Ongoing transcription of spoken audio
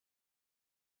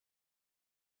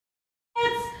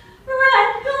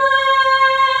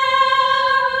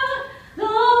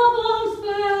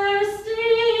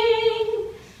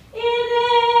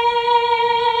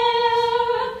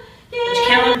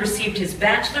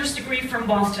bachelor's degree from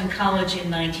Boston College in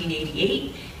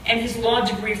 1988 and his law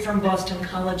degree from Boston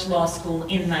College Law School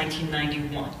in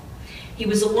 1991. He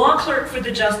was a law clerk for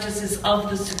the justices of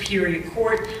the Superior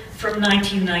Court from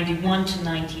 1991 to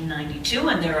 1992,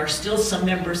 and there are still some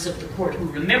members of the court who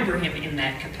remember him in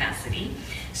that capacity.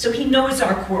 So he knows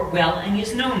our court well and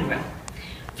is known well.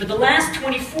 For the last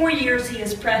 24 years, he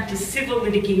has practiced civil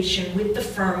litigation with the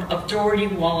firm of Doherty,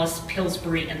 Wallace,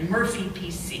 Pillsbury, and Murphy,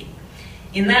 P.C.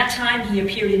 In that time, he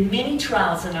appeared in many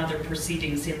trials and other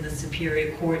proceedings in the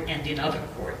Superior Court and in other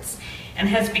courts, and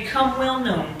has become well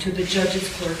known to the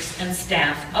judges, clerks, and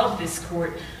staff of this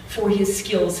court for his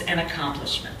skills and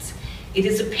accomplishments. It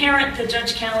is apparent that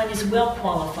Judge Callan is well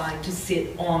qualified to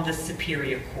sit on the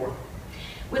Superior Court.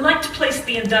 We'd like to place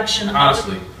the induction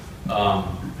Honestly,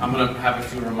 I'm going to have a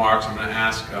few remarks. I'm going to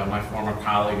ask my former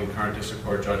colleague and current district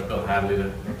court judge, Bill Hadley,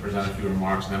 to present a few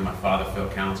remarks, and then my father, Phil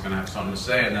Callan's going to have something to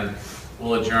say, and then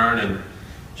we'll adjourn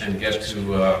and get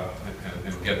to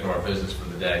our business for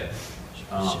the day.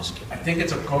 I think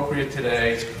it's appropriate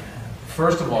today,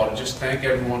 first of all, to just thank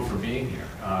everyone for being here.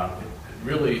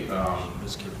 Really,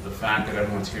 the fact that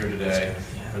everyone's here today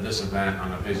for this event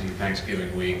on a busy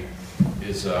Thanksgiving week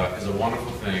is a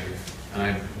wonderful thing,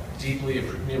 and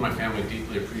me and my family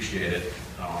deeply appreciate it.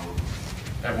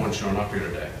 Everyone showing up here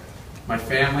today. My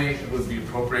family, it would be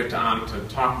appropriate to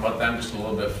talk about them just a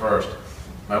little bit first.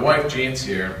 My wife Jean's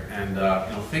here, and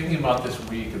thinking about this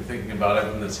week and thinking about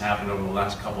everything that's happened over the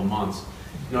last couple months,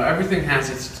 everything has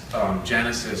its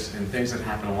genesis in things that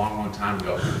happened a long, long time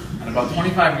ago. And about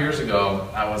 25 years ago,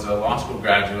 I was a law school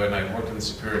graduate, and I worked in the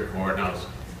Superior Court, and I was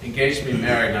engaged to be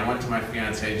married, and I went to my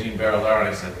fiancée, Jean Barillard, and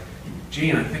I said,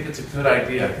 Jean, I think it's a good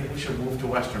idea. I think we should move to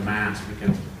Western Mass.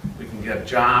 We can get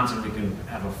jobs, and we can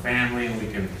have a family,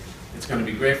 and it's going to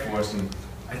be great for us. And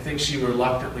I think she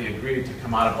reluctantly agreed to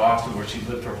come out of Boston, where she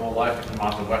lived her whole life, to come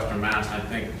out to Western Mass, and I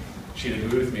think she'd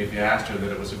agree with me if you asked her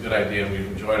that it was a good idea, and we've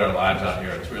enjoyed our lives out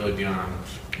here. It's really beyond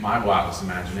my wildest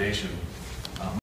imagination.